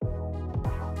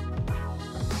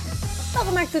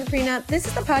Welcome back to The Prenup. This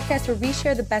is the podcast where we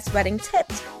share the best wedding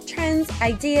tips, trends,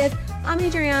 ideas. I'm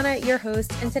Adriana, your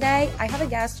host, and today I have a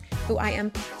guest who I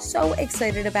am so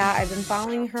excited about. I've been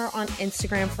following her on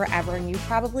Instagram forever, and you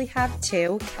probably have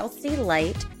too, Kelsey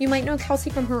Light. You might know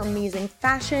Kelsey from her amazing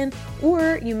fashion,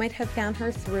 or you might have found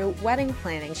her through wedding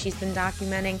planning. She's been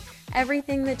documenting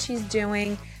everything that she's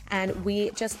doing, and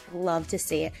we just love to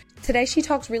see it. Today, she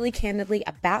talks really candidly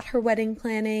about her wedding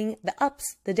planning, the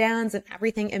ups, the downs, and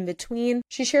everything in between.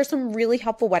 She shares some really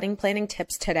helpful wedding planning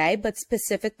tips today, but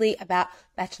specifically about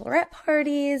bachelorette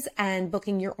parties and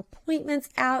booking your appointments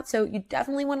out. So you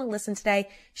definitely want to listen today.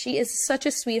 She is such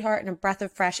a sweetheart and a breath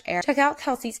of fresh air. Check out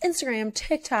Kelsey's Instagram,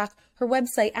 TikTok, her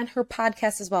website, and her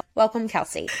podcast as well. Welcome,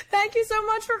 Kelsey. Thank you so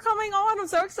much for coming on. I'm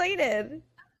so excited.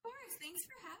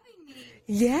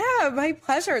 Yeah, my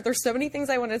pleasure. There's so many things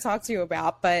I want to talk to you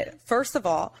about. But first of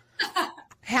all,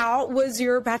 how was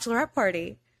your bachelorette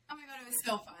party? Oh my God, it was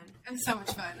so fun. It was so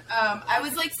much fun. I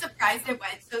was like surprised it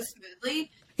went so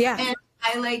smoothly. Yeah. And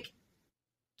I like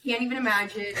can't even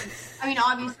imagine. I mean,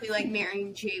 obviously like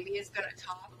marrying Jamie is going to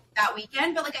top that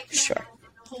weekend, but like I can't imagine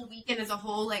the whole weekend as a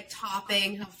whole, like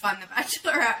topping how fun the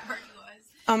bachelorette party was.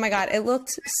 Oh my God, it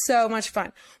looked so much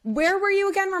fun. Where were you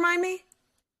again? Remind me.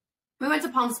 We went to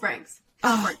Palm Springs.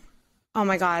 Oh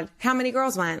my God. How many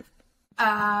girls went?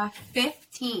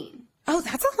 15. Oh,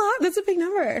 that's a lot. That's a big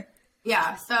number.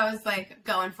 Yeah. So I was like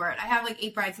going for it. I have like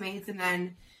 8 bridesmaids and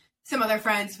then some other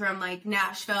friends from like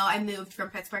Nashville. I moved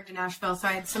from Pittsburgh to Nashville. So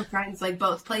I had some friends like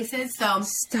both places. So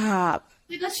stop.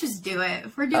 Like, let's just do it.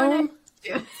 If we're doing it,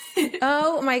 let's do it.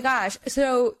 Oh my gosh.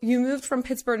 So you moved from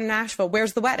Pittsburgh to Nashville.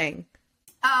 Where's the wedding?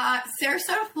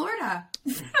 Sarasota, Florida.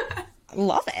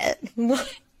 Love it. Love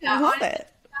it.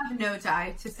 I have no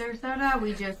tie to Sarasota.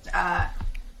 We just, I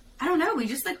don't know. We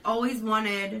just like always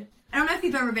wanted, I don't know if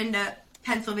you've ever been to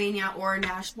Pennsylvania or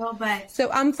Nashville, but.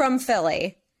 So I'm from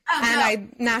Philly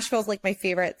Nashville's like my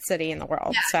favorite city in the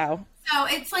world. Yeah. So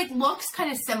it's like looks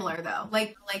kind of similar though.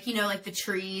 Like, you know, like the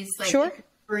trees, like sure.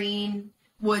 Green,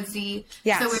 woodsy.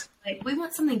 Yes. So we're like, we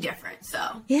want something different. So.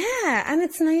 Yeah. And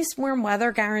it's nice warm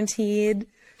weather guaranteed.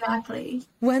 Exactly.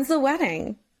 When's the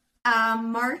wedding?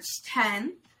 March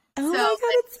 10th. Oh my God,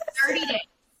 it's 30 days.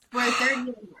 We're 30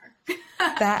 days work.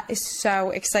 That is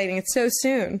so exciting. It's so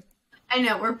soon. I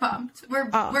know, we're pumped. We're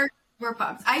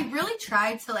pumped. I really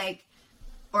tried to like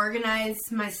organize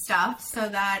my stuff so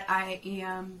that I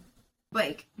am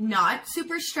like not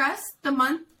super stressed the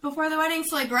month before the wedding.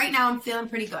 So like right now I'm feeling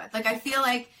pretty good. Like I feel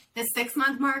like the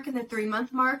 6-month mark and the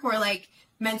 3-month mark were like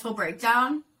mental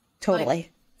breakdown. Totally.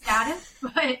 Like, status.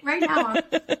 But right now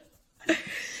I'm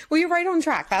well, you're right on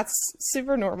track. That's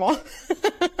super normal.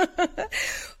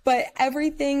 But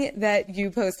everything that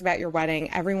you post about your wedding,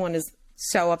 everyone is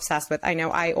so obsessed with. I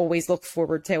know I always look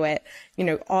forward to it. You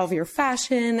know, all of your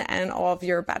fashion and all of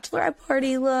your bachelorette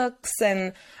party looks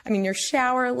and, I mean, your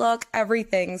shower look,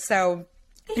 everything. So,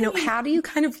 you know, how do you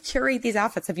kind of curate these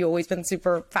outfits? Have you always been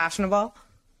super fashionable?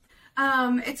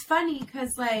 It's funny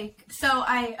because, like, so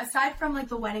aside from, like,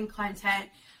 the wedding content,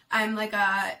 I'm, like,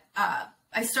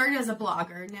 I started as a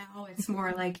blogger. Now it's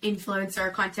more like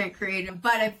influencer, content creator.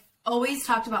 But I've always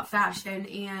talked about fashion,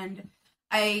 and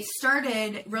I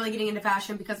started really getting into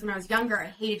fashion because when I was younger, I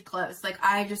hated clothes. Like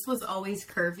I just was always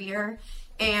curvier,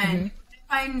 and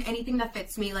I didn't find anything that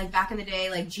fits me. Like back in the day,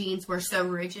 like jeans were so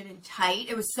rigid and tight.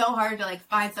 It was so hard to like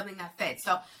find something that fits.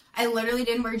 So I literally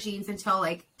didn't wear jeans until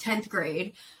like 10th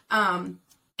grade. And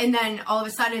then all of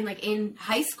a sudden, like in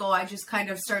high school, I just kind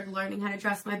of started learning how to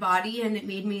dress my body, and it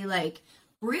made me like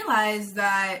realize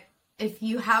that if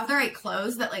you have the right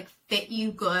clothes that like fit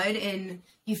you good and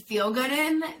you feel good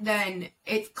in, then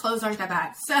clothes aren't that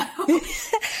bad. So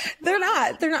they're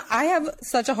not. I have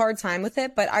such a hard time with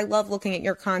it, but I love looking at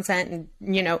your content and,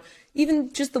 you know,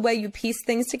 even just the way you piece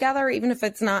things together, even if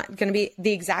it's not going to be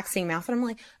the exact same outfit. I'm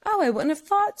like, oh, I wouldn't have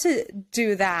thought to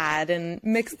do that and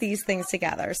mix these things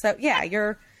together. So yeah,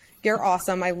 you're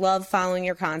awesome. I love following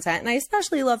your content, and I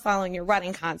especially love following your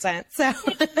wedding content. So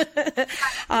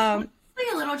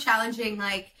a little challenging,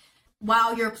 like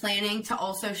while you're planning to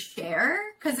also share,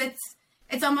 because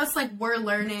it's almost like we're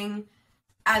learning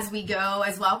as we go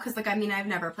as well. Because like I mean, I've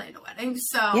never planned a wedding,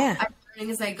 so I'm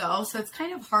learning as I go. So it's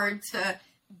kind of hard to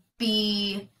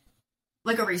be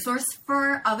like a resource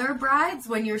for other brides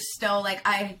when you're still like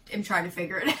I am trying to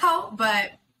figure it out.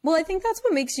 But well, I think that's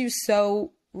what makes you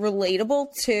so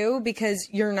relatable too, because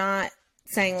you're not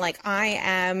saying like I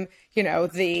am, you know,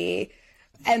 the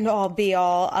end all be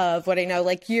all of what I know.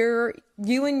 Like you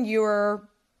and your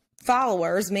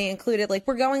followers, me included, like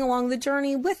we're going along the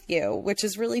journey with you, which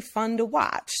is really fun to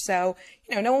watch. So,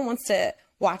 you know, no one wants to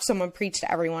watch someone preach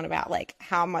to everyone about like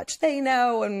how much they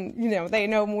know and, you know, they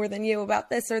know more than you about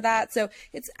this or that. So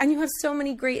and you have so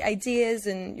many great ideas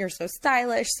and you're so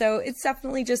stylish. So it's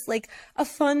definitely just like a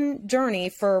fun journey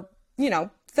for, you know,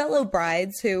 fellow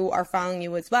brides who are following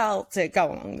you as well to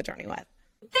go along the journey with.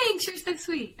 Thanks. You're so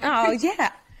sweet. Oh,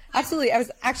 yeah. Absolutely. I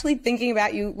was actually thinking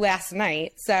about you last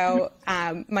night. So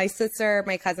my sister,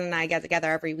 my cousin, and I get together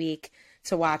every week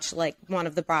to watch like one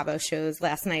of the Bravo shows.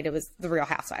 Last night it was The Real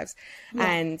Housewives.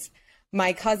 Yeah. And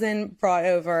my cousin brought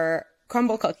over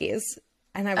crumble cookies.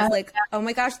 And I was like, oh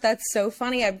my gosh, that's so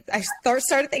funny. I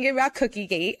started thinking about Cookie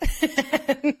Gate.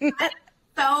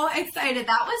 So excited.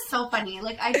 That was so funny.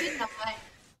 Like I did not.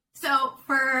 So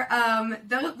for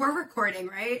we're recording,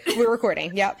 right? We're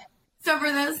recording. Yep. So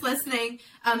for those listening,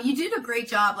 you did a great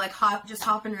job, like just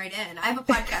hopping right in. I have a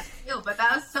podcast too, but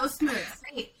that was so smooth.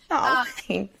 Great. Oh,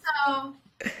 thanks. So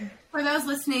for those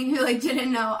listening who like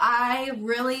didn't know, I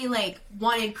really like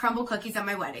wanted crumble cookies at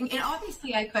my wedding, and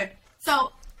obviously I could.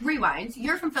 So rewind.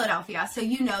 You're from Philadelphia, so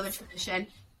you know the tradition.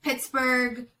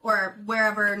 Pittsburgh or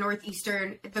wherever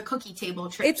Northeastern, the cookie table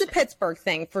tradition. It's a Pittsburgh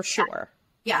thing for sure.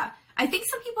 Yeah. I think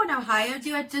some people in Ohio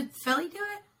do it. Did Philly do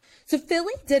it? So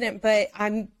Philly didn't, but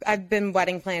I've been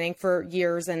wedding planning for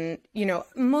years, and you know,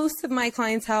 most of my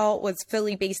clientele was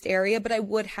Philly-based area, but I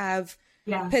would have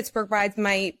Pittsburgh brides.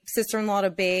 My sister-in-law to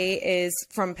be is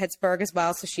from Pittsburgh as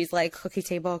well, so she's like cookie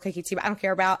table. I don't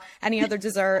care about any other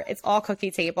dessert. It's all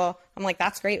cookie table. I'm like,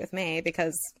 that's great with me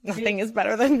because nothing is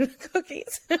better than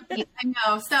cookies. I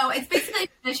know. So it's basically a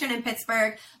tradition in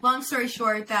Pittsburgh. Long story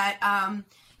short, that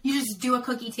you just do a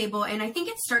cookie table, and I think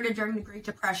it started during the Great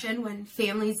Depression when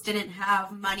families didn't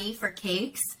have money for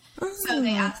cakes. So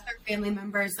they asked their family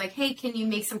members, like, hey, can you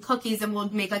make some cookies, and we'll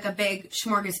make like a big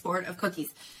smorgasbord of cookies.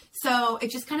 So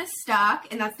it just kind of stuck,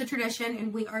 and that's the tradition,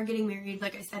 and we are getting married,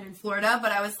 like I said, in Florida,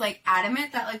 but I was like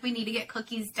adamant that like we need to get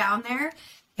cookies down there.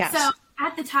 Yes. So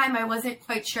at the time I wasn't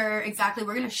quite sure exactly,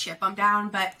 we're going to ship them down,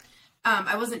 but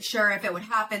I wasn't sure if it would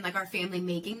happen, like our family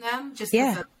making them just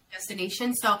because of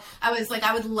destination. So I was like,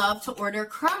 I would love to order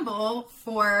crumble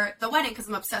for the wedding because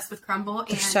I'm obsessed with crumble.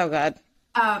 They're so good.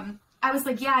 I was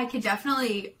like, yeah, I could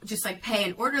definitely just like pay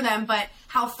and order them, but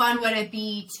how fun would it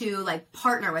be to like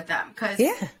partner with them? Because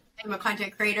I'm a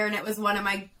content creator, and it was one of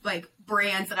my like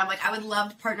brands that I'm like, I would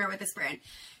love to partner with this brand.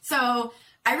 So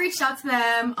I reached out to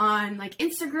them on like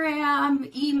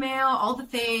Instagram, email, all the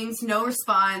things, no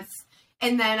response.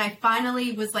 And then I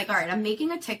finally was like, all right, I'm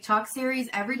making a TikTok series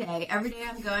every day. Every day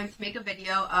I'm going to make a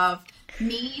video of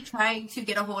me trying to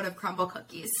get a hold of crumble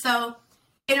cookies. So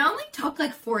it only took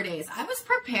like 4 days. I was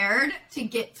prepared to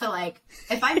get to like,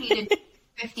 if I needed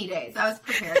 50 days, I was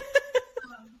prepared.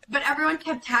 But everyone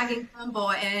kept tagging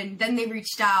crumble, and then they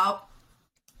reached out,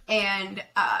 and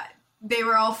they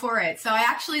were all for it. So I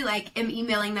actually like am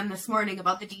emailing them this morning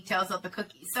about the details of the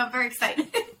cookies. So I'm very excited.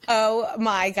 Oh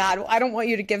my God. I don't want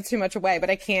you to give too much away, but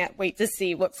I can't wait to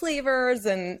see what flavors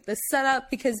and the setup,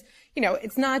 because, you know,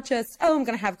 it's not just, oh, I'm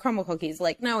going to have crumble cookies.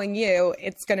 Like, knowing you,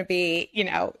 it's going to be, you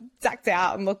know, decked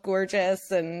out and look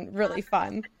gorgeous and really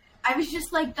fun. I was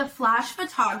just like the flash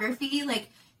photography, like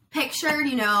pictured,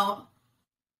 you know,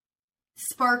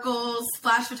 sparkles,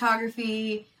 flash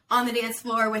photography on the dance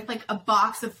floor with like a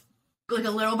box of, like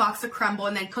a little box of crumble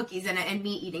and then cookies in it and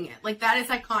me eating it. Like, that is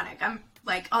iconic. I'm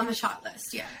like on the shot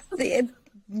list. Yeah.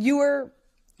 You were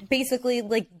basically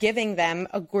like giving them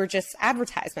a gorgeous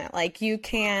advertisement. Like, you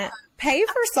can't pay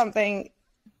for something.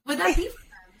 Would that be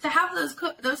to have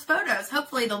those photos?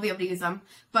 Hopefully they'll be able to use them,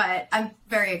 but I'm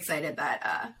very excited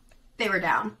that they were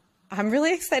down. I'm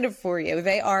really excited for you.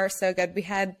 They are so good. We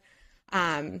had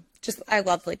I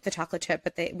love like the chocolate chip,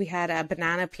 but we had a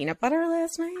banana peanut butter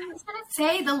last night. I was gonna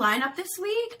say the lineup this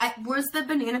week was the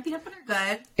banana peanut butter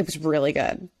good. It was really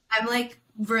good. I'm like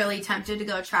really tempted to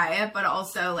go try it, but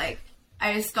also like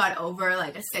I just got over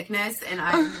like a sickness, and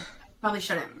I probably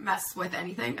shouldn't mess with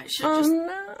anything. I should just.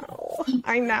 Oh no!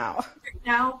 I know.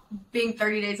 Now being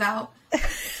 30 days out.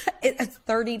 It's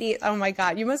 30 days. Oh my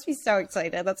God! You must be so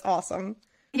excited. That's awesome.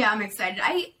 Yeah, I'm excited.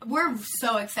 We're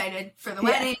so excited for the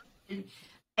wedding. And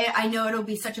I know it'll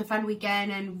be such a fun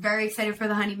weekend, and very excited for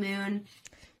the honeymoon.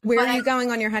 Where are you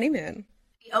going on your honeymoon?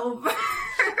 Over.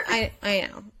 I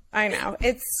know.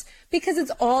 It's because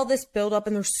it's all this build up,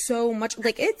 and there's so much,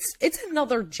 like, it's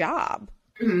another job.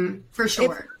 Mm-hmm, for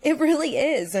sure. It really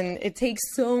is. And it takes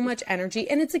so much energy,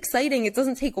 and it's exciting. It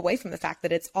doesn't take away from the fact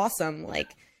that it's awesome.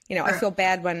 Like, you know, I feel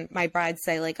bad when my brides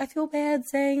say like, I feel bad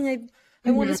saying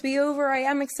I want this to be over. I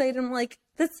am excited. I'm like,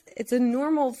 it's a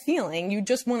normal feeling. You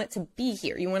just want it to be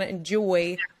here. You want to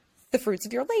enjoy the fruits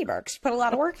of your labor, because you put a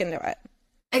lot of work into it.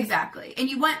 Exactly. And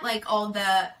you want like all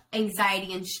the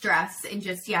anxiety and stress and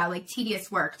just, like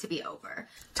tedious work to be over.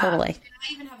 Totally. And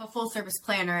I even have a full service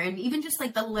planner, and even just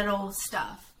like the little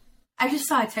stuff. I just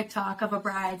saw a TikTok of a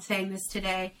bride saying this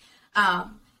today,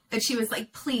 that she was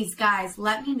like, please guys,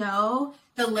 let me know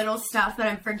the little stuff that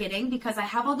I'm forgetting, because I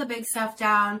have all the big stuff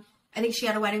down. I think she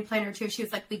had a wedding planner too. She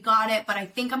was like, we got it, but I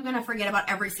think I'm going to forget about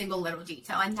every single little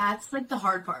detail. And that's like the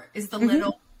hard part, is the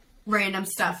little random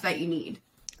stuff that you need.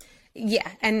 Yeah.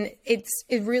 And it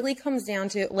really comes down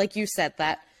to, like you said,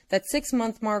 that 6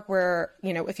 month mark where,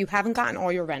 if you haven't gotten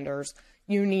all your vendors,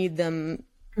 you need them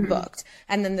booked.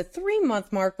 And then the 3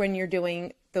 month mark when you're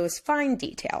doing those fine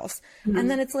details.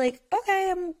 And then it's like,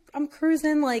 okay, I'm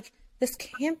cruising. Like, this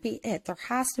can't be it. There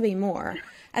has to be more.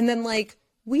 And then like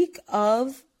week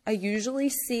of, I usually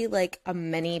see like a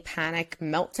mini panic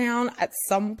meltdown at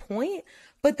some point,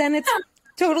 but then it's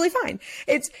totally fine.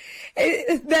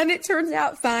 Then it turns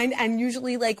out fine. And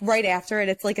usually like right after it,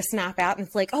 it's like a snap out and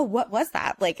it's like, oh, what was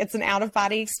that? Like, it's an out of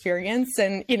body experience.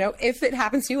 And if it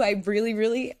happens to you, I really,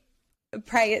 really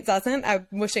pray it doesn't. I'm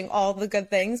wishing all the good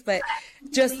things, but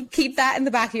just keep that in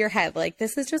the back of your head. Like,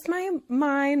 this is just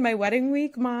my wedding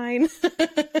week, mine.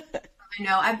 I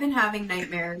know. I've been having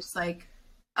nightmares, like,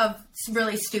 of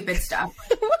really stupid stuff.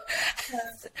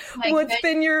 What's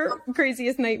been your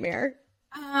craziest nightmare?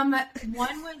 One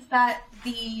was that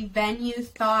the venue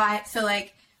thought, so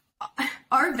like,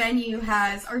 our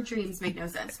dreams make no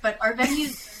sense, but our venue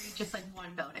is just like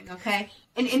one building, okay?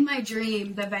 And in my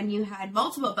dream, the venue had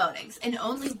multiple buildings, and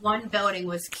only one building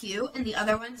was cute, and the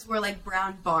other ones were like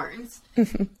brown barns.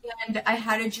 And I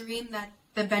had a dream that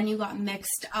the venue got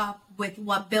mixed up with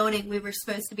what building we were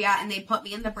supposed to be at, and they put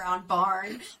me in the brown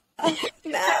barn. Oh,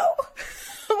 no.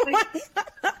 Oh my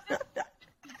God.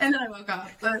 And then I woke up.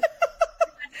 But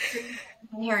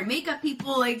hair and makeup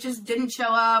people like just didn't show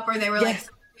up, or they were like,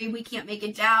 sorry, we can't make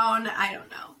it down. I don't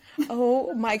know.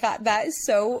 Oh my God. That is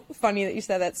so funny that you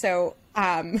said that. So,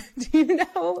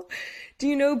 do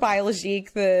you know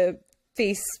Biologique, the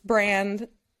face brand?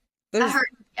 I heard,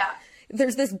 yeah.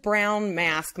 There's this brown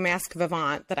mask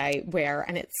Vivant that I wear,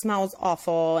 and it smells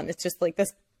awful. And it's just like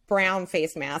this brown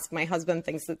face mask. My husband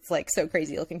thinks it's like so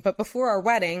crazy looking, but before our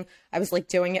wedding, I was like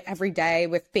doing it every day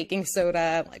with baking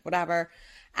soda, like whatever.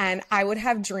 And I would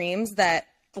have dreams that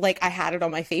like I had it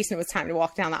on my face and it was time to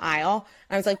walk down the aisle.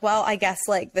 And I was like, well, I guess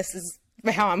like this is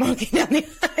how I'm walking down the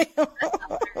aisle.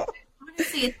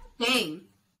 Honestly, it's a thing.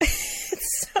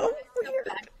 It's so weird.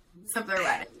 Of their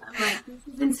wedding. I'm like,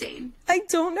 this is insane. I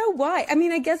don't know why. I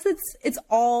mean, I guess it's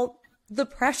all the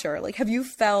pressure. Like, have you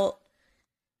felt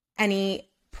any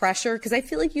pressure? Because I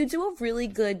feel like you do a really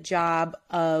good job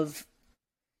of,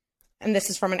 and this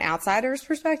is from an outsider's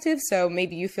perspective, so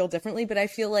maybe you feel differently, but I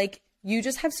feel like you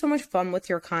just have so much fun with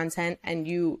your content, and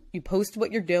you post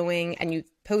what you're doing, and you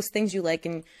post things you like,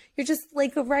 and you're just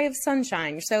like a ray of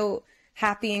sunshine. You're so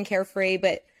happy and carefree.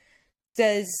 But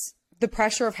does the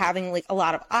pressure of having like a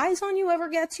lot of eyes on you ever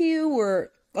get to you,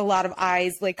 or a lot of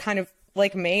eyes, like kind of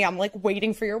like me, I'm like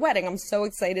waiting for your wedding. I'm so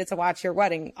excited to watch your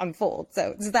wedding unfold.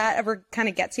 So does that ever kind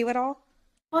of get to you at all?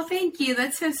 Well, thank you.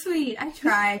 That's so sweet. I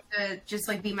try to just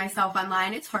like be myself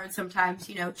online. It's hard sometimes,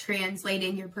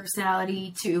 translating your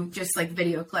personality to just like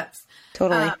video clips.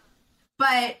 Totally.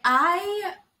 But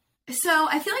I feel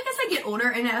like as I get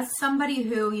older, and as somebody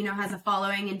who, has a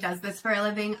following and does this for a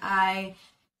living,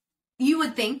 you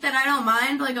would think that I don't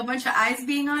mind like a bunch of eyes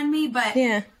being on me, but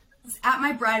yeah. At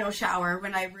my bridal shower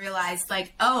when I realized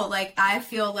like, oh, like I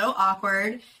feel a little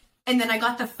awkward. And then I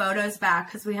got the photos back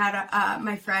because we had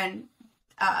my friend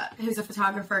who's a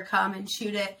photographer come and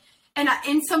shoot it. And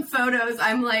in some photos,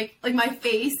 I'm like my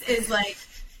face is like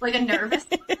a nervous.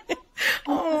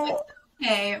 Oh.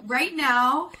 Okay, right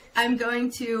now I'm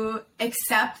going to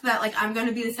accept that like I'm going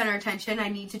to be the center of attention. I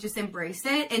need to just embrace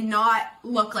it and not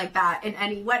look like that in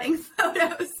any wedding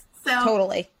photos. So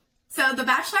totally. So the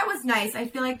bachelorette was nice. I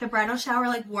feel like the bridal shower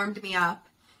like warmed me up,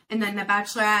 and then the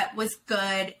bachelorette was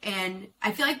good, and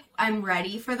I feel like I'm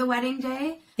ready for the wedding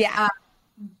day. Yeah.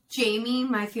 Jamie,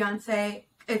 my fiance,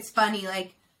 it's funny,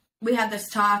 like we had this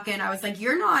talk, and I was like,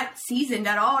 "You're not seasoned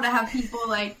at all to have people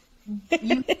like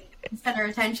you center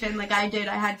attention like I did.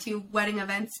 I had 2 wedding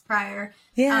events prior."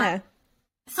 Yeah.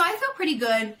 So I feel pretty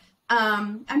good.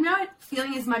 I'm not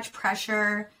feeling as much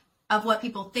pressure of what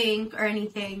people think or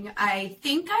anything. I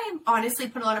think I honestly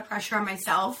put a lot of pressure on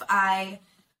myself. A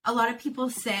lot of people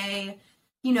say,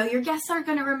 your guests aren't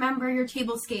going to remember your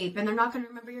tablescape, and they're not going to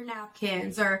remember your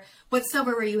napkins or what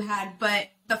silverware you had. But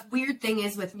the weird thing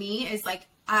is with me is like,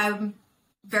 I'm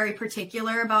very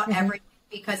particular about everything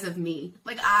because of me.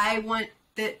 Like I want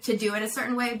to do it a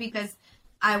certain way because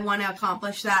I want to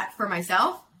accomplish that for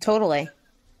myself. Totally.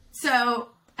 So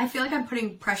I feel like I'm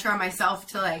putting pressure on myself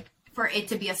to like, for it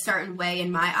to be a certain way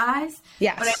in my eyes.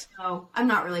 Yes. But I know I'm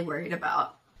not really worried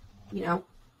about, you know,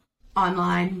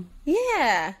 online.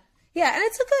 Yeah. Yeah. And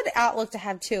it's a good outlook to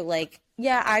have too. Like,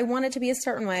 yeah, I want it to be a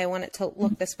certain way. I want it to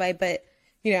look this way, but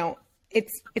you know,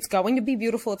 it's going to be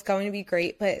beautiful. It's going to be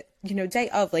great. But you know, day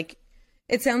of, like,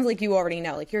 it sounds like you already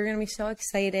know, like you're going to be so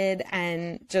excited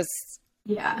and just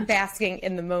basking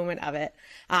in the moment of it.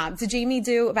 Did Jamie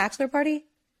do a bachelor party?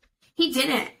 He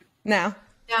didn't. No,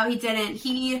 he didn't.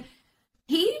 He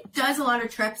does a lot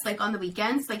of trips like on the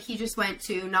weekends. Like he just went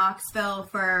to Knoxville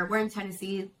we're in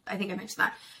Tennessee. I think I mentioned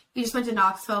that. He just went to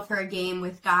Knoxville for a game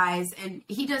with guys, and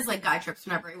he does like guy trips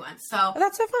whenever he wants. So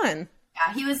that's so fun.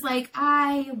 Yeah, he was like,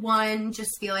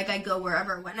 just feel like I go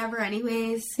wherever, whenever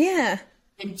anyways. Yeah.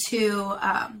 And two,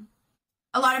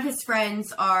 a lot of his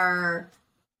friends are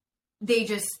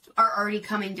already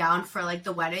coming down for like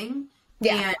the wedding.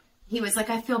 Yeah. And he was like,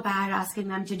 I feel bad asking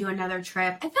them to do another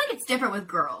trip. I feel like it's different with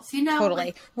girls, you know? Totally.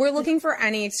 Like, we're looking for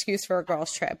any excuse for a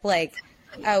girls' trip. Like,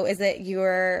 oh, is it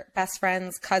your best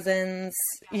friend's cousin's,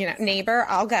 you know, neighbor?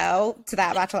 I'll go to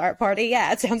that bachelorette party.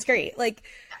 Yeah, it sounds great. Like,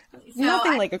 so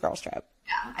nothing like a girls' trip.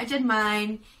 Yeah, I did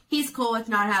mine. He's cool with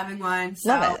not having one. So,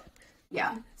 love it.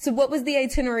 Yeah. So what was the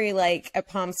itinerary like at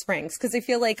Palm Springs? Because I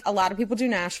feel like a lot of people do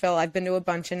Nashville. I've been to a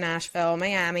bunch in Nashville,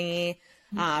 Miami,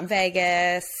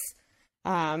 Vegas.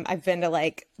 I've been to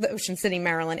like the Ocean City,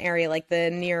 Maryland area, like the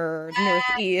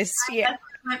northeast. Yeah.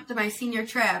 I went to my senior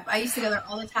trip. I used to go there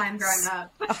all the time growing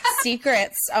up. Oh,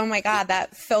 Secrets. Oh my God,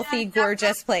 that filthy,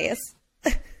 gorgeous place.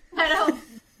 That'll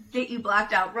get you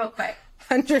blacked out real quick.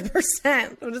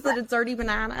 100%. What is it? A dirty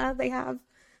banana they have?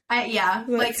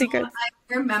 Like Secrets.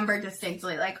 I remember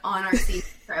distinctly, like on our senior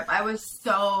trip, I was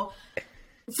so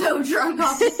drunk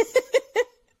off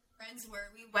friends where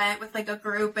we went with like a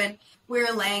group and we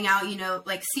were laying out, you know,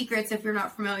 like Secrets, if you're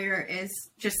not familiar, is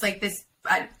just like this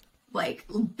like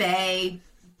bay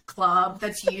club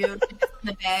that's huge in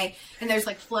the bay, and there's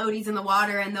like floaties in the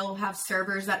water, and they'll have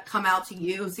servers that come out to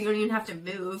you, so you don't even have to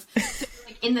move. So,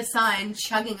 like in the sun,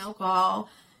 chugging alcohol,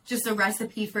 just a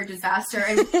recipe for disaster.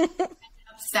 And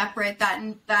separate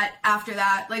that after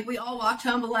that, like we all walked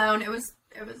home alone. It was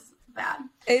bad.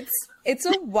 It's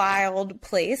a wild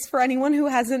place for anyone who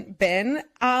hasn't been.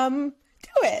 Do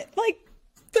it. Like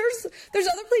there's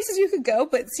other places you could go,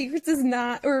 but Secrets is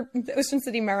not, or Ocean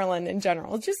City, Maryland in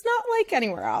general, it's just not like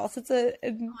anywhere else. It's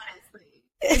honestly,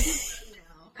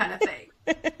 kind of thing.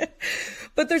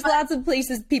 But there's lots of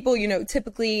places people, you know,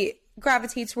 typically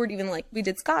gravitate toward, even like we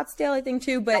did Scottsdale, I think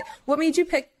too. But what made you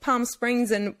pick Palm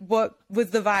Springs, and what was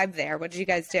the vibe there? What did you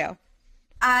guys do?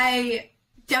 I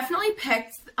definitely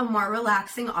picked a more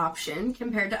relaxing option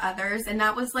compared to others, and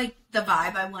that was like the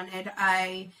vibe I wanted.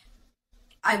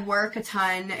 I work a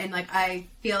ton, and like I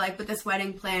feel like with this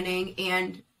wedding planning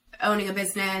and owning a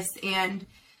business, and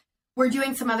we're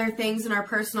doing some other things in our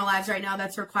personal lives right now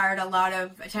that's required a lot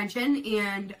of attention,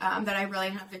 and that I really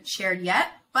haven't shared yet.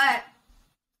 But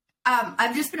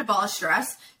I've just been a ball of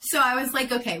stress. So I was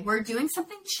like, okay, we're doing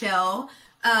something chill.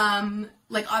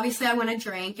 Like obviously I want to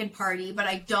drink and party, but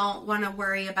I don't want to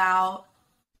worry about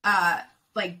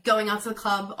like going out to the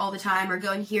club all the time, or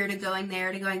going here to going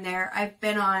there to going there. I've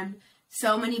been on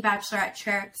so many bachelorette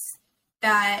trips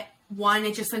that, one,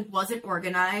 it just like wasn't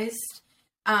organized.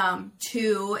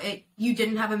 Two, you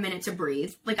didn't have a minute to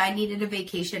breathe. Like I needed a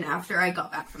vacation after I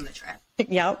got back from the trip.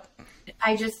 Yep.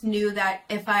 I just knew that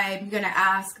if I'm going to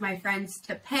ask my friends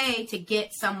to pay to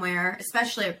get somewhere,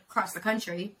 especially across the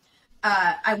country,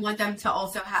 I want them to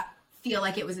also feel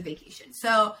like it was a vacation.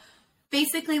 So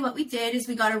basically what we did is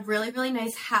we got a really, really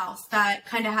nice house that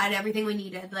kind of had everything we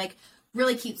needed, like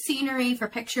really cute scenery for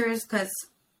pictures, because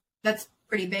that's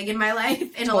pretty big in my life.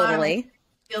 And totally. A lot of people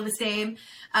feel the same.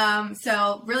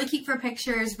 So really cute for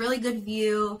pictures, really good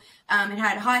view. It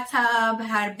had a hot tub,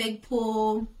 had a big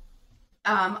pool,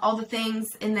 all the things.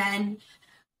 And then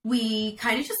we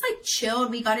kind of just like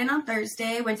chilled. We got in on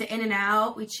Thursday, went to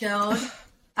In-N-Out, we chilled.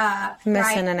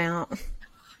 Miss In-N-Out.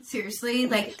 Seriously,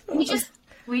 like we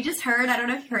just heard, I don't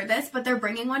know if you heard this, but they're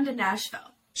bringing one to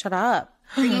Nashville. Shut up.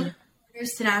 Bringing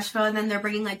to Nashville, and then they're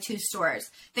bringing like 2 stores.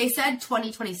 They said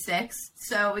 2026,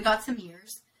 so we got some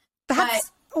years. That's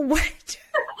what?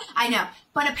 I know,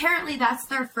 but apparently that's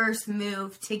their first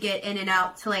move to get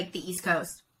In-N-Out to like the East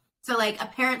Coast. So like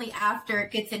apparently after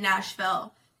it gets in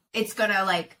Nashville, it's gonna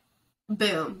like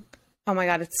boom. Oh my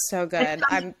God, it's so good.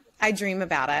 I dream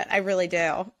about it. I really do.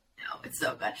 No, it's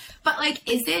so good. But like,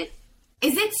 is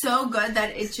it so good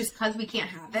that it's just because we can't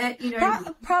have it? You know what I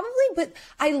mean? Probably, but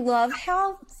I love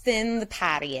how thin the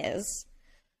patty is.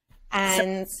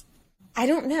 And I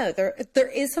don't know. There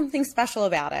is something special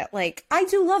about it. Like, I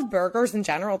do love burgers in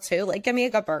general too. Like, give me a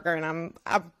good burger and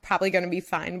I'm probably going to be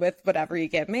fine with whatever you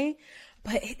give me.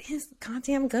 But it is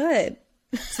goddamn good.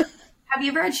 Have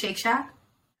you ever had Shake Shack?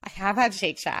 I have had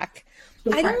Shake Shack.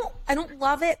 I don't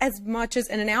love it as much as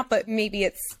In-N-Out, but maybe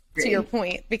it's to your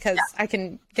point because I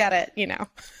can get it, you know,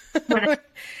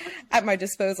 at my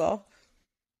disposal.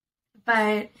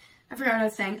 But I forgot what I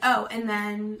was saying. Oh, and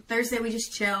then Thursday we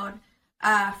just chilled.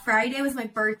 Friday was my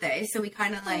birthday, so we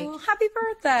kind of like... Oh, happy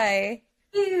birthday.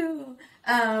 Ew.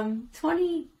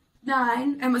 29.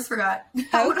 I almost forgot.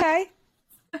 Okay.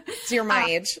 So you're my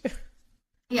age.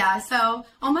 Yeah, so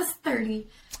almost 30.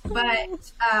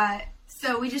 But,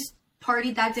 so we just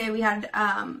partied that day. We had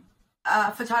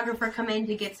a photographer come in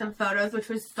to get some photos, which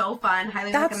was so fun.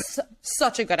 Highly recommend. That's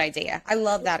such a good idea. I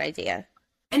love that idea.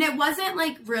 And it wasn't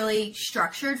like really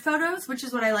structured photos, which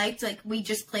is what I liked. Like we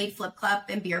just played flip club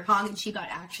and beer pong and she got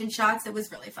action shots. It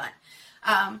was really fun.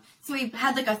 So we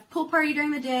had like a pool party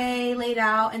during the day laid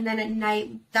out. And then at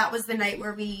night, that was the night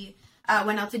where we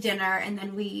went out to dinner and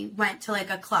then we went to like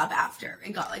a club after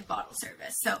and got like bottle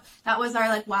service. So that was our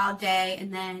like wild day.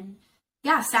 And then,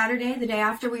 yeah, Saturday, the day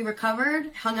after we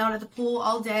recovered, hung out at the pool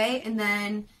all day and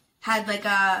then had like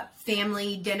a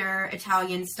family dinner,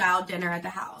 Italian style dinner at the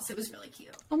house. It was really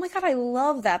cute. Oh my God, I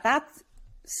love that. That's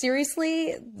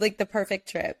seriously like the perfect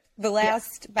trip. The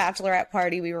last bachelorette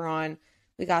party we were on,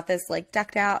 we got this like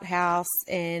decked out house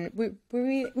and we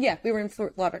were in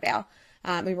Fort Lauderdale.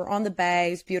 We were on the bay,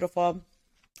 it was beautiful.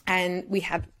 And we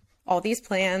had all these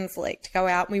plans like to go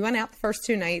out. We went out the first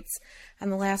 2 nights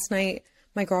and the last night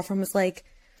my girlfriend was like,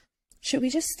 should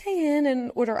we just stay in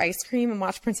and order ice cream and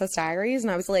watch Princess Diaries? And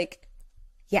I was like,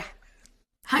 yeah.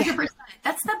 100%.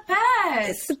 That's the best.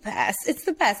 It's the best. It's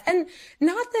the best. And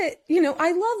not that, you know,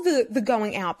 I love the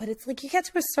going out, but it's like you get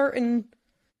to a certain,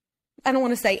 I don't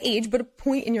want to say age, but a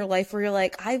point in your life where you're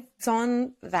like, I've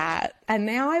done that and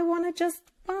now I want to just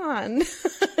bond.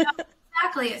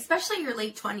 Exactly. Especially your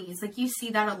late 20s. Like you see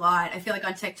that a lot. I feel like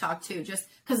on TikTok too, just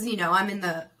because, you know, I'm in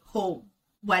the whole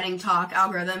wedding talk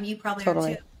algorithm. You probably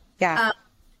are too. Yeah.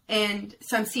 And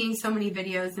so I'm seeing so many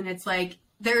videos and it's like,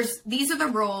 these are the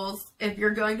rules if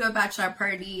you're going to a bachelor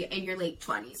party in your late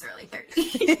 20s, early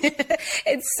 30s.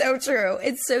 It's so true.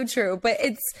 It's so true. But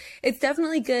it's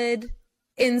definitely good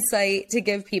insight to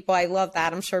give people. I love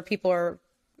that. I'm sure people are,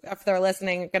 if they're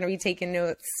listening, are going to be taking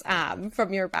notes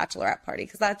from your bachelorette party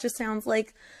because that just sounds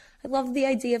like, I love the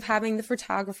idea of having the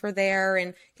photographer there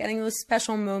and getting those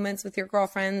special moments with your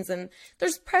girlfriends. And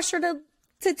there's pressure to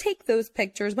take those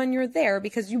pictures when you're there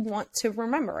because you want to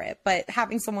remember it, but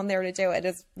having someone there to do it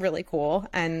is really cool.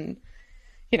 And,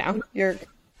 you know, you're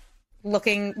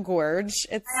looking gorge.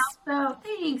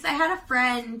 Thanks. I had a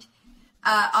friend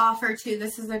offer to,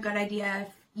 this is a good idea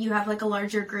if you have like a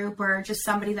larger group or just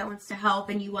somebody that wants to help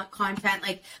and you want content.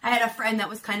 Like I had a friend that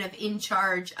was kind of in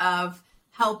charge of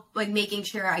help, like making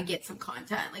sure I get some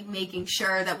content, like making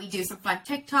sure that we do some fun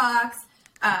TikToks.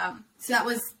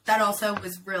 So that also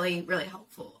was really, really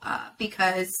helpful,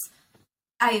 because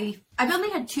I've only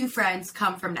had 2 friends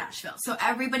come from Nashville. So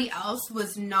everybody else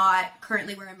was not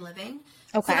currently where I'm living.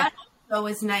 Okay. So that also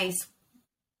was nice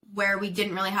where we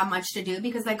didn't really have much to do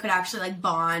because I could actually like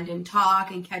bond and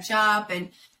talk and catch up and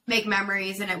make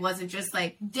memories. And it wasn't just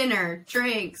like dinner,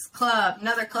 drinks, club,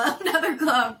 another club, another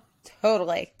club.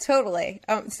 Totally.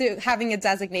 So having a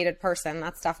designated person,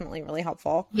 that's definitely really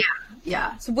helpful.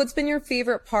 Yeah. So what's been your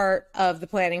favorite part of the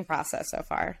planning process so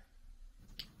far?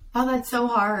 Oh, that's so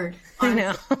hard. I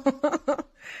know.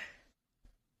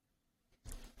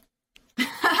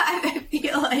 I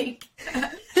feel like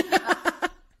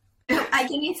I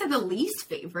can answer the least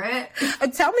favorite.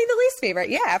 Tell me the least favorite.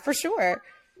 Yeah, for sure.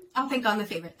 I'll think on the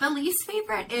favorite. The least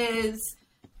favorite is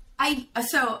I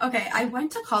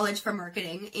went to college for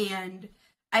marketing and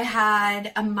I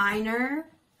had a minor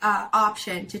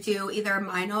option to do either a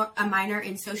minor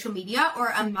in social media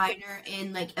or a minor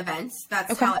in like events.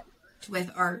 That's how it worked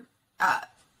with our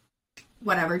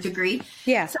whatever degree.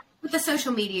 Yeah. So with the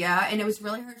social media, and it was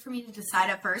really hard for me to decide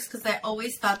at first because I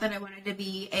always thought that I wanted to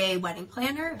be a wedding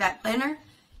planner, event planner.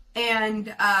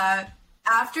 And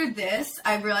after this,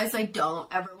 I realized I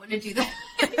don't ever want to do that.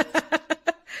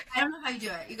 I don't know how you do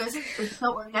it. You guys are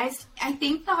so organized. I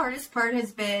think the hardest part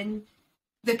has been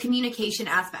the communication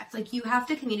aspect. Like, you have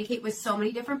to communicate with so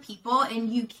many different people, and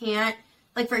you can't,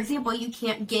 like, for example, you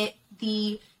can't get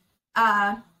the,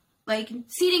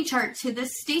 seating chart to this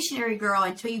stationary girl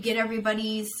until you get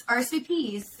everybody's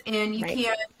RSVPs, and you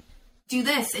can't do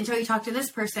this until you talk to this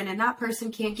person, and that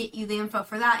person can't get you the info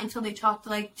for that until they talk to,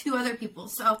 like, 2 other people.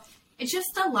 So it's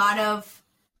just a lot of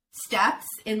steps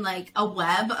in, like, a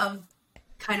web of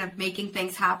kind of making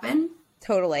things happen.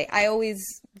 Totally. I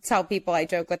always tell people, I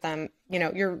joke with them,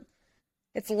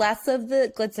 it's less of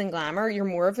the glitz and glamour. You're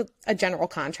more of a general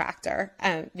contractor,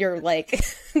 and you're like,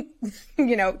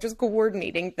 just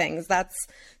coordinating things. That's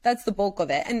the bulk of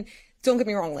it. And don't get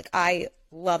me wrong, like, I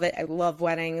love it. I love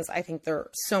weddings. I think they're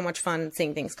so much fun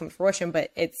seeing things come to fruition,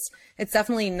 but it's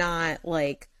definitely not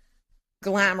like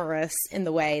glamorous in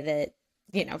the way that,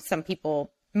 some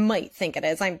people might think it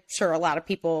is. I'm sure a lot of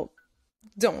people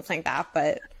don't think that,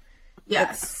 but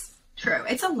yes, true.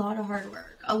 It's a lot of hard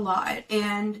work, a lot.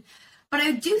 But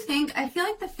I feel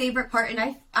like the favorite part,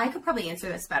 and I could probably answer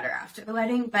this better after the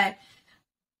wedding, but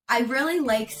I really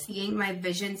like seeing my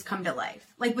visions come to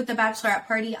life. Like with the bachelorette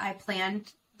party, I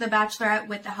planned the bachelorette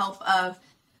with the help of,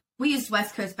 we used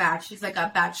West Coast Batch. She's like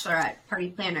a bachelorette party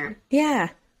planner. Yeah.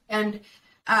 And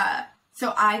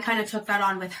so I kind of took that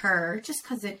on with her just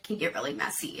because it can get really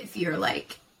messy if you're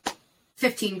like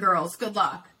 15 girls. Good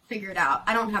luck. Figure it out.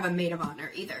 I don't have a maid of honor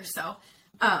either. So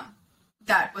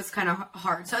that was kind of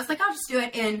hard. So I was like, I'll just do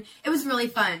it. And it was really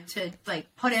fun to like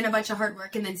put in a bunch of hard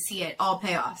work and then see it all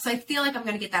pay off. So I feel like I'm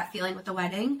going to get that feeling with the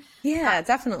wedding. Yeah,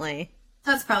 definitely.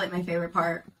 That's probably my favorite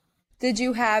part. Did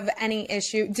you have any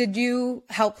issue? Did you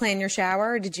help plan your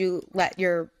shower? Did you let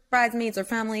your bridesmaids or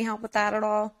family help with that at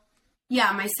all?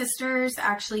 Yeah, my sisters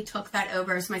actually took that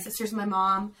over. So my sisters and my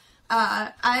mom.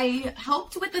 I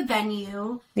helped with the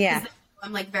venue. Yeah.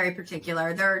 I'm like very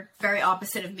particular. They're very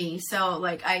opposite of me. So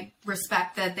like I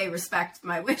respect that they respect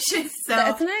my wishes. So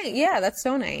that's nice. Yeah, that's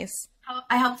so nice.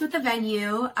 I helped with the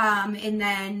venue, and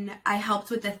then I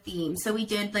helped with the theme. So we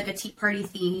did like a tea party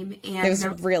theme, and it was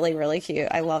really, really cute.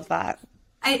 I love that.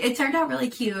 It turned out really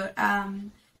cute.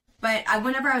 But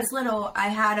whenever I was little, I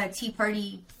had a tea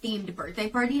party themed birthday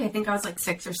party. I think I was like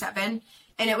 6 or 7.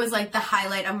 And it was like the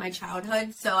highlight of my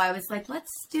childhood. So I was like, let's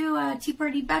do a tea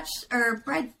party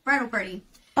bridal party.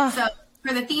 So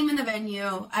for the theme and the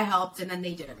venue, I helped, and then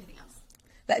they did everything else.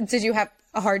 Did you have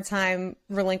a hard time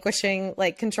relinquishing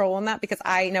like control on that? Because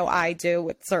I know I do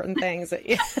with certain things.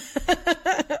 I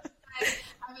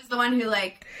was the one who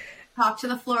like talked to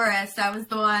the florist. I was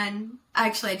the one.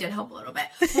 Actually, I did help a little bit.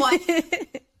 I was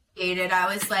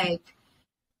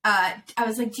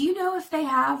like, do you know if they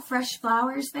have fresh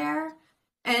flowers there?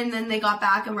 And then they got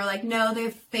back and were like, no, they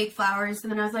have fake flowers.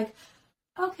 And then I was like,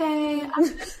 okay, I'm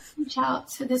going to reach out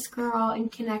to this girl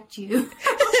and connect you.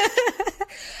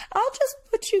 I'll just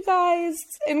put you guys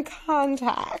in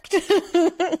contact.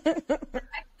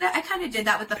 I kind of did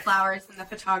that with the flowers and the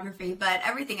photography, but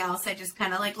everything else, I just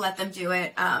kind of like let them do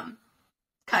it.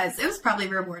 Because it was probably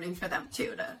rewarding for them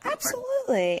too.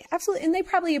 Absolutely. And they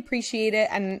probably appreciate it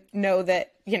and know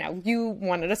that, you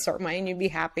wanted a certain way and you'd be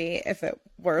happy if it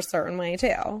were a certain way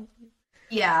too.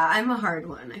 Yeah, I'm a hard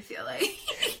one, I feel like.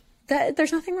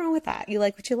 There's nothing wrong with that. You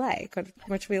like what you like,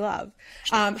 which we love.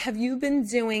 Have you been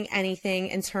doing anything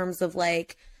in terms of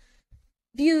like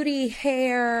beauty,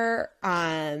 hair,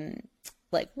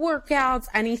 like workouts,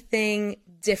 anything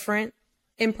different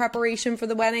in preparation for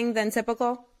the wedding than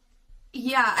typical?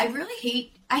 Yeah, I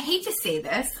hate to say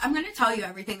this. I'm going to tell you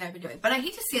everything that I've been doing, but I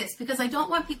hate to say this because I don't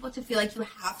want people to feel like you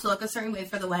have to look a certain way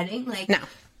for the wedding. Like, no.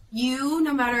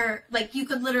 No matter, like, you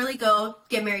could literally go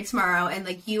get married tomorrow and,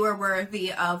 like, you are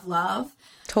worthy of love.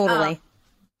 Totally.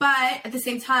 But at the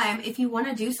same time, if you want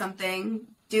to do something,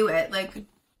 do it. Like,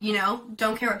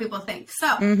 don't care what people think.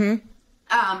 So,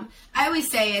 I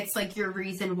always say it's, like, your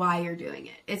reason why you're doing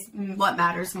it. It's what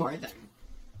matters more than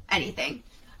anything.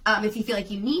 If you feel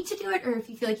like you need to do it or if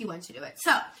you feel like you want to do it.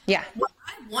 So, yeah, what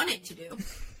I wanted to do.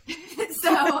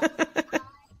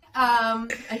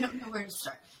 I don't know where to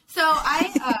start. So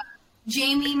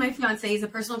Jamie, my fiance, is a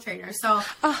personal trainer. So,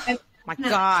 my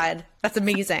God, that's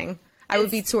amazing. I would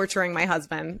be torturing my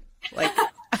husband. Like,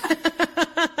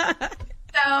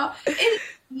 so it's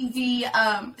easy.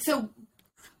 So,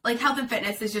 like, health and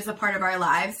fitness is just a part of our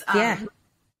lives. Yeah.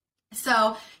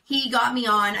 So he got me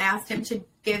on. I asked him to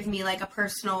give me like a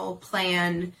personal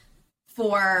plan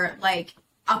for like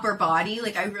upper body.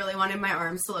 Like, I really wanted my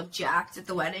arms to look jacked at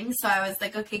the wedding. So I was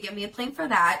like, okay, give me a plan for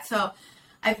that. So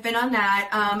I've been on that.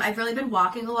 I've really been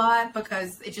walking a lot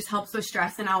because it just helps with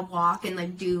stress, and I'll walk and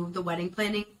like do the wedding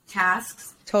planning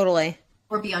tasks. Totally.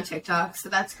 Or be on TikTok. So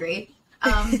that's great.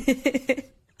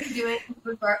 Doing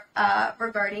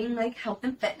regarding like health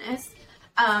and fitness.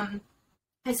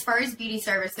 As far as beauty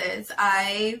services,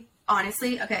 I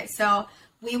honestly, so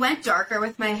we went darker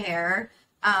with my hair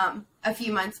a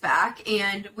few months back,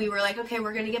 and we were like, okay,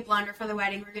 we're going to get blonder for the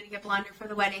wedding.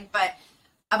 But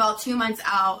about 2 months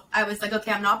out, I was like,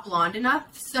 okay, I'm not blonde enough.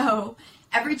 So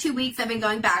every 2 weeks, I've been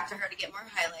going back to her to get more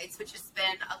highlights, which has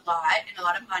been a lot and a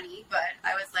lot of money. But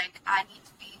I was like, I need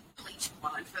to be bleach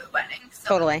blonde for the wedding. So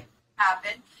Totally.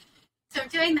 Happened. So I'm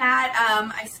doing that.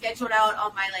 I scheduled out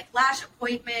all my like lash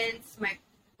appointments, my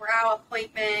brow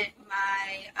appointment,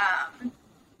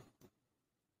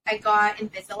 I got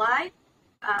Invisalign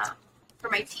for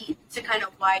my teeth to kind of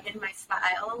widen my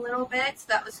smile a little bit. So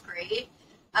that was great.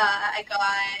 I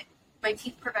got my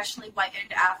teeth professionally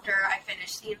whitened after I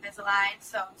finished the Invisalign,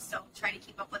 so I'm still trying to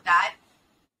keep up with that.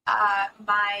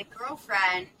 My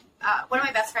girlfriend, one of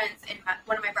my best friends and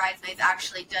one of my bridesmaids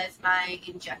actually does my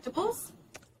injectables.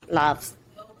 Loves.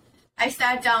 So I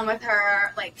sat down with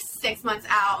her like 6 months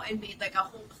out and made like a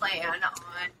whole plan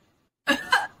on.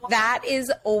 That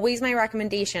is always my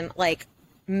recommendation. Like,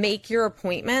 make your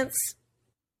appointments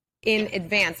in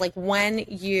advance. Like, when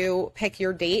you pick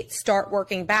your date, start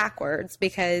working backwards,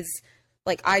 because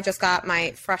like I just got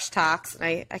my fresh tox and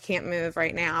I can't move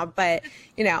right now, but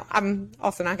you know, I'm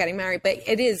also not getting married, but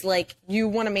it is like, you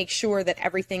want to make sure that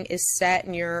everything is set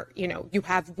and you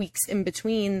have weeks in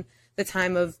between the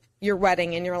time of your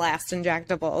wedding and your last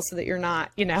injectable, so that you're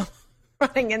not,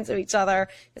 running into each other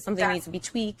if something needs to be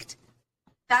tweaked.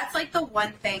 That's like the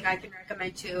one thing I can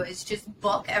recommend too, is just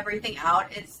book everything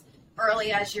out as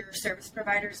early as your service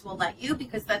providers will let you,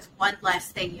 because that's one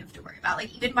less thing you have to worry about.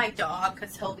 Like, even my dog,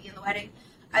 because he'll be in the wedding,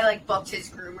 I like booked his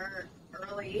groomer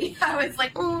early. I was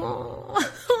like, oh.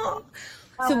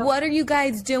 So what are you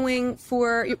guys doing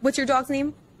what's your dog's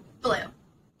name? Blue.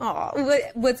 Oh,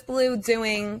 what's Blue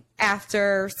doing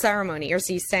after ceremony, or is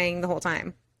he staying the whole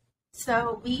time?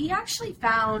 So we actually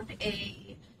found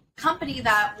a company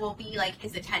that will be like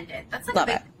his attendant. That's like Love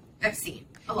a big it. I've seen.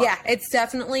 Yeah, it's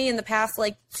definitely in the past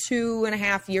like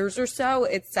 2.5 years or so,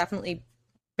 it's definitely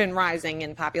been rising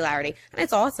in popularity. And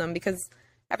it's awesome because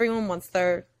everyone wants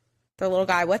their little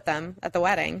guy with them at the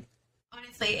wedding.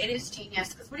 Honestly, it is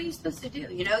genius, because what are you supposed to do?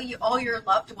 All your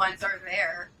loved ones are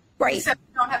there. Right. So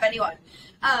you don't have anyone.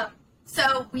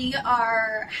 So we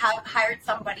have hired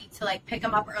somebody to like pick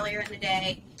him up earlier in the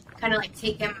day, kind of like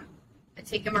take him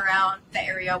around the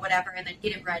area, whatever, and then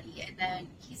get him ready. And then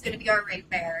he's going to be our ring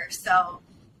bearer. So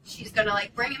she's going to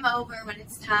like bring him over when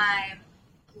it's time,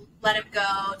 let him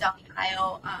go down the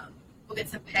aisle. We'll get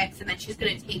some pics, and then she's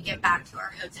going to take him back to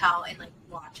our hotel and like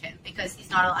watch him, because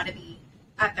he's not allowed to be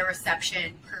at the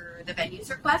reception per the venue's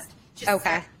request.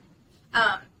 Okay.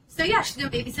 So yeah, she's going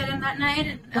to babysit him that night,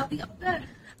 and it'll be all good.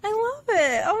 I love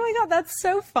it. Oh my God, that's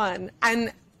so fun.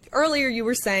 And earlier you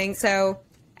were saying, so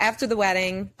after the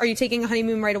wedding, are you taking a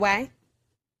honeymoon right away?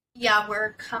 Yeah,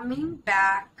 we're coming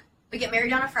back. We get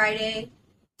married on a Friday,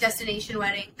 destination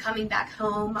wedding, coming back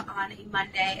home on a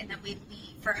Monday, and then we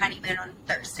leave for honeymoon on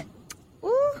Thursday.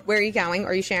 Ooh, where are you going?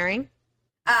 Are you sharing?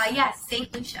 Yeah,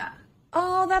 St. Lucia.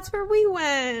 Oh, that's where we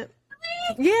went.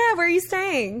 Really? Yeah, where are you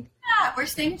staying? Yeah, we're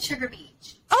staying at Sugar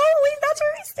Beach. Oh, wait, that's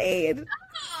where we stayed.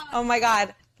 Oh my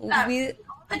God. All the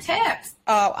tips.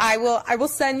 Oh, I will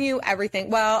send you everything.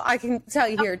 Well, I can tell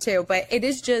you here too, but it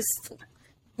is just,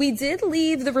 we did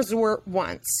leave the resort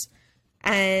once,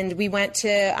 and we went to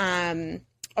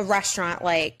a restaurant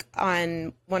like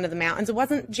on one of the mountains. It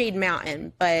wasn't Jade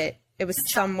Mountain, but it was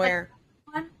somewhere.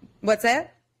 What's it?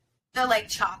 The like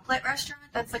chocolate restaurant?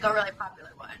 That's like a really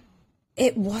popular one.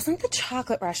 It wasn't the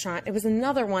chocolate restaurant. It was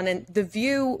another one, and the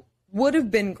view would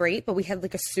have been great, but we had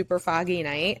like a super foggy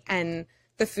night, and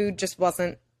the food just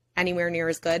wasn't anywhere near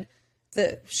as good.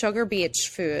 The Sugar Beach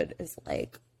food is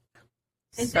like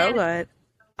so good.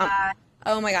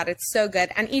 Oh my God, it's so good.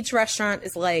 And each restaurant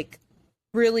is like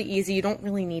really easy. You don't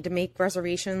really need to make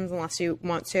reservations unless you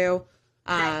want to.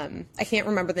 I can't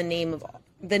remember the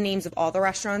names of all the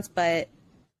restaurants, but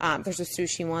there's a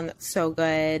sushi one that's so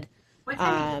good.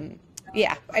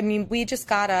 Yeah, I mean, we just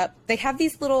got up. They have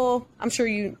these little, I'm sure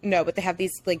you know, but they have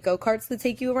these like go-karts that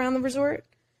take you around the resort.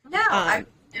 No, I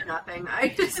do nothing. I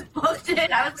just booked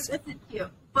it. I was like, this is cute.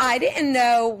 I didn't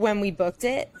know when we booked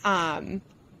it,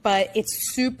 but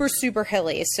it's super, super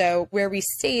hilly. So where we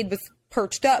stayed was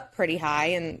perched up pretty high,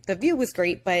 and the view was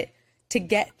great, but to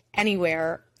get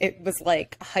anywhere, it was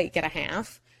like a hike and a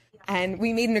half. And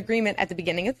we made an agreement at the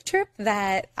beginning of the trip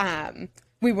that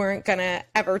we weren't going to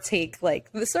ever take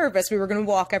like the service. We were going to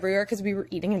walk everywhere because we were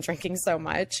eating and drinking so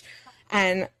much.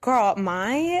 And girl,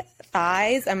 my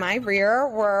thighs and my rear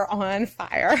were on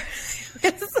fire.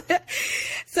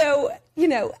 So,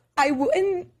 I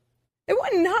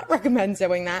would not recommend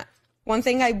doing that. One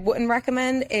thing I wouldn't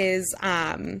recommend is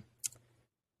the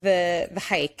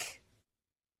hike.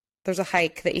 There's a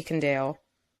hike that you can do.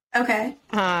 Okay.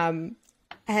 And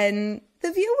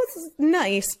the view was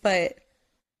nice, but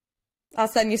I'll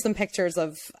send you some pictures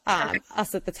of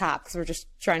us at the top because we're just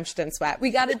drenched in sweat. We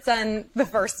got it done the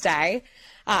first day.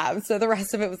 So the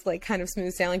rest of it was like kind of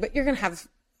smooth sailing, but you're going to have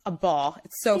a ball.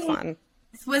 It's so fun.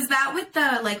 Was that with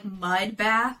the like mud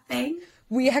bath thing?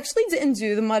 We actually didn't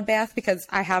do the mud bath because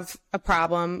I have a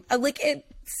problem. Like, it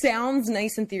sounds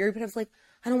nice in theory, but I was like,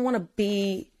 I don't want to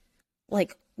be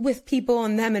like with people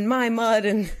and them in my mud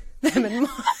and them in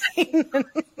mine.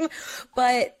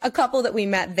 But a couple that we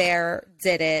met there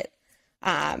did it,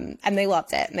 and they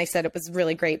loved it, and they said it was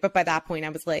really great. But by that point, I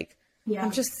was like, Yeah.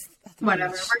 I'm just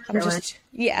Whatever.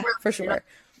 For sure.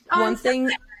 One thing,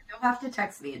 you'll have to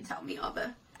text me and tell me all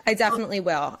the. I definitely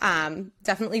will.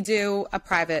 Definitely do a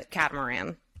private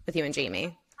catamaran with you and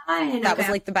Jamie. That was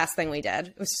like the best thing we did.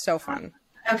 It was so fun.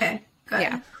 Okay. Good.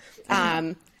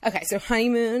 Yeah. Okay. So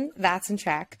honeymoon, that's in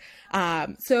check.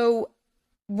 So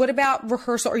what about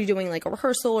rehearsal? Are you doing like a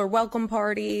rehearsal or welcome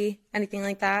party? Anything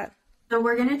like that? So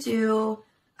we're going to do,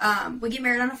 we get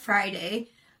married on a Friday.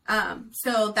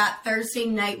 So that Thursday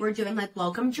night, we're doing like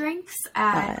welcome drinks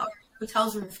at our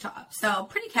hotel's rooftop. So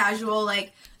pretty casual.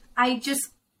 Like, I just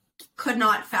could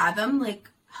not fathom like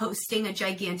hosting a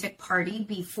gigantic party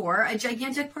before a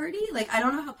gigantic party. Like, I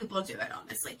don't know how people do it,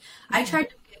 honestly. I tried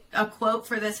to get a quote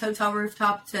for this hotel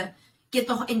rooftop to get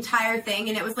the entire thing,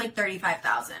 and it was like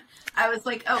 $35,000. I was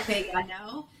like, okay, yeah,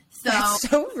 no. So that's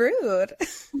so rude.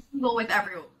 Well, with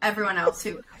everyone else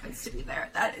who happens to be there,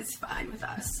 that is fine with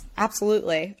us.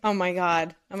 Absolutely. Oh my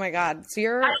god. So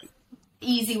you're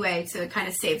easy way to kind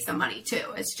of save some money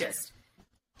too is just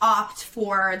opt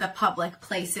for the public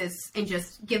places and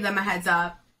just give them a heads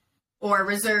up, or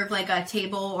reserve like a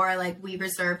table, or like we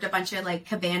reserved a bunch of like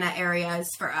cabana areas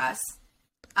for us,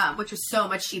 which was so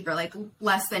much cheaper, like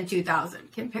less than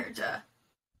 $2,000 compared to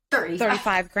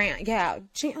 35 grand. Yeah.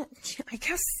 I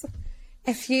guess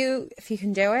if you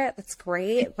can do it, that's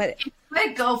great. But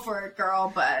I'd go for it,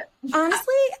 girl. But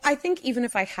honestly, I think even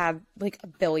if I had like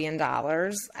 $1 billion,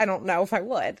 I don't know if I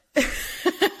would.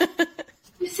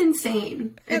 It's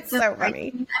insane. It's so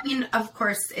funny. I mean, of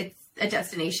course, it's a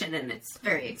destination and it's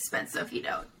very expensive. You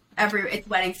know, it's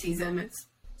wedding season, it's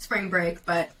spring break,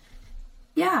 but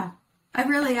yeah, I've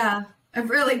really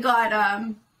got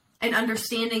an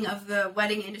understanding of the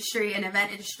wedding industry and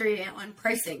event industry and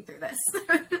pricing through this.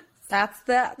 That's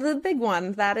the big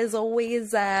one. That is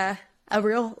always a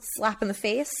real slap in the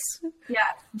face. Yeah.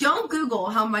 Don't Google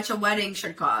how much a wedding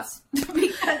should cost,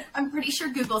 because I'm pretty sure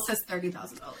Google says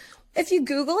 $30,000. If you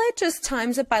Google it, just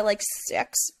times it by like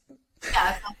 6.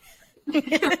 Yeah.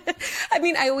 I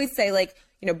mean, I always say, like,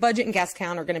 you know, budget and guest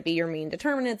count are going to be your main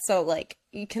determinant. So like,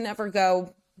 you can never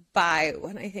go by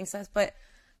what anything says, but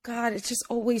God, it's just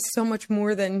always so much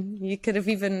more than you could have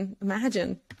even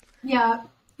imagined. Yeah,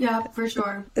 for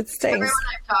sure. It stinks. Everyone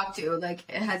I've talked to, like,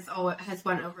 it has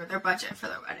went over their budget for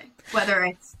their wedding, whether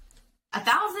it's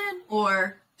 $1,000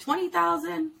 or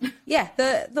 $20,000. Yeah,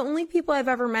 the only people I've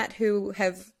ever met who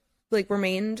have like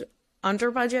remained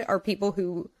under budget are people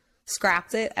who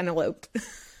scrapped it and eloped.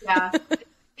 Yeah.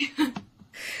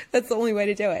 That's the only way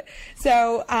to do it.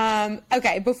 So,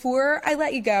 okay, before I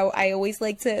let you go, I always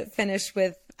like to finish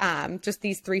with just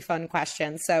these 3 fun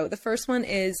questions. So the first one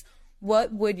is,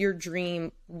 what would your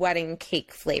dream wedding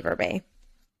cake flavor be?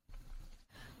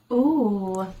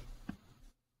 Ooh.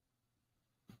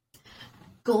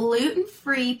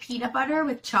 Gluten-free peanut butter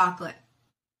with chocolate.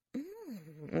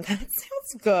 That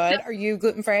sounds good. Are you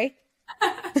gluten-free?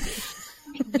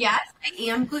 Yes, I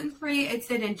am gluten-free. It's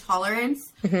an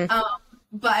intolerance.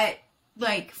 But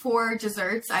like for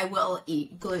desserts, I will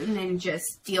eat gluten and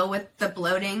just deal with the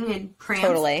bloating and cramps.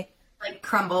 Totally. Like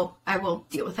crumble, I will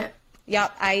deal with it.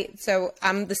 Yep. So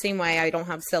I'm the same way. I don't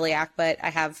have celiac, but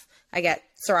I get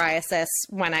psoriasis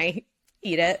when I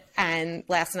eat it. And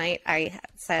last night I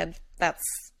said,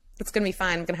 it's going to be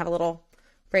fine. I'm going to have a little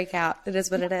breakout. It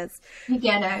is what it is. You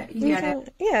get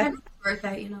it. Yeah. It's worth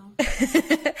it, you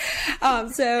know.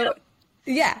 So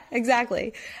yeah,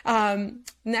 exactly.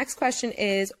 Next question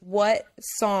is, what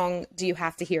song do you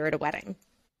have to hear at a wedding?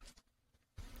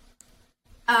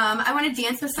 I Want to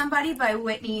Dance with Somebody by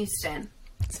Whitney Houston.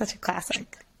 Such a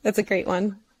classic. That's a great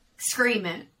one. Scream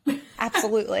it.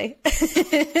 Absolutely.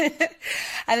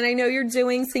 And I know you're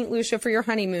doing St. Lucia for your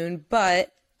honeymoon,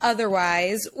 but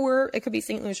otherwise, or it could be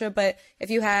St. Lucia, but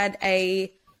if you had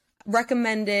a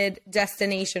recommended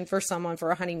destination for someone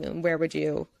for a honeymoon, where would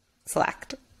you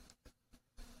select?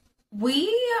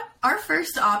 Our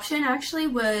first option actually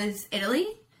was Italy.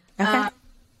 Okay.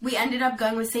 We ended up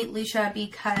going with St. Lucia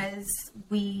because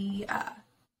we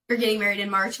were getting married in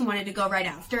March and wanted to go right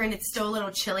after, and it's still a little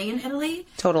chilly in Italy.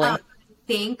 Totally. I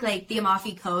think like the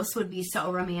Amalfi Coast would be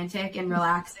so romantic and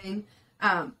relaxing.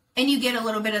 And you get a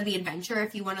little bit of the adventure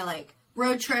if you want to like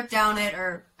road trip down it,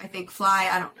 or I think fly.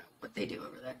 I don't know what they do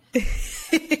over there.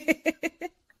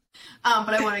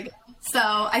 But I want to go. So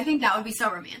I think that would be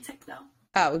so romantic though.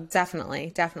 Oh,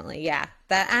 definitely. Definitely. Yeah.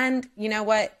 And you know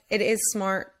what? It is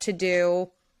smart to do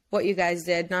what you guys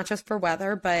did, not just for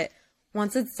weather, but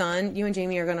once it's done, you and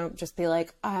Jamie are going to just be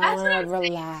like, I want to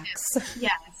relax.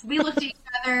 Yes. We looked at each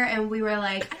other and we were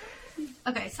like,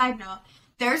 okay, side note.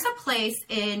 There's a place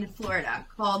in Florida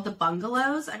called the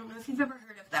Bungalows. I don't know if you've ever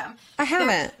heard of them. I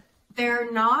haven't.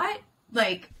 They're not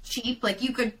like cheap. Like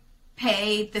you could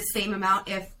pay the same amount,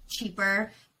 if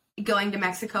cheaper, going to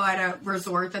Mexico at a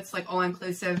resort that's like all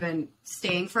inclusive and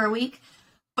staying for a week.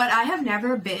 But I have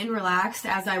never been relaxed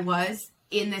as I was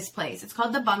in this place. It's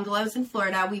called the Bungalows in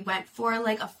Florida. We went for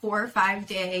like a 4 or 5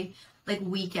 day like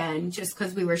weekend just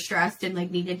because we were stressed and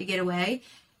like needed to get away.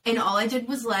 And all I did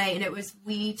was lay, and it was,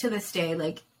 we to this day,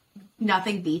 like,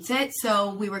 nothing beats it.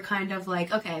 So we were kind of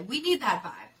like, okay, we need that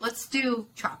vibe. Let's do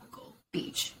tropical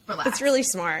beach, relax. It's really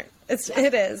smart.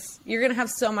 It is. You're going to have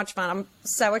so much fun. I'm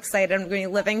so excited. I'm going to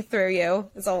be living through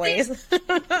you, as always.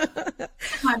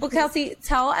 Well, Kelsey,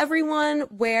 tell everyone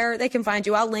where they can find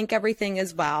you. I'll link everything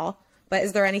as well. But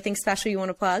is there anything special you want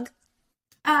to plug?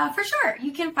 For sure.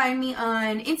 You can find me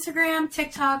on Instagram,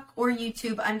 TikTok, or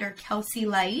YouTube under Kelsey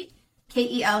Light.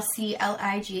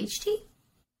 KELCLIGHT.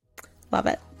 Love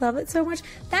it. Love it so much.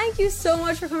 Thank you so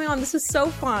much for coming on. This was so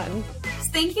fun.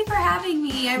 Thank you for having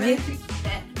me. I really appreciate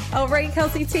it. All right,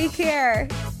 Kelsey, take care.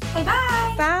 Okay,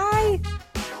 bye. Bye.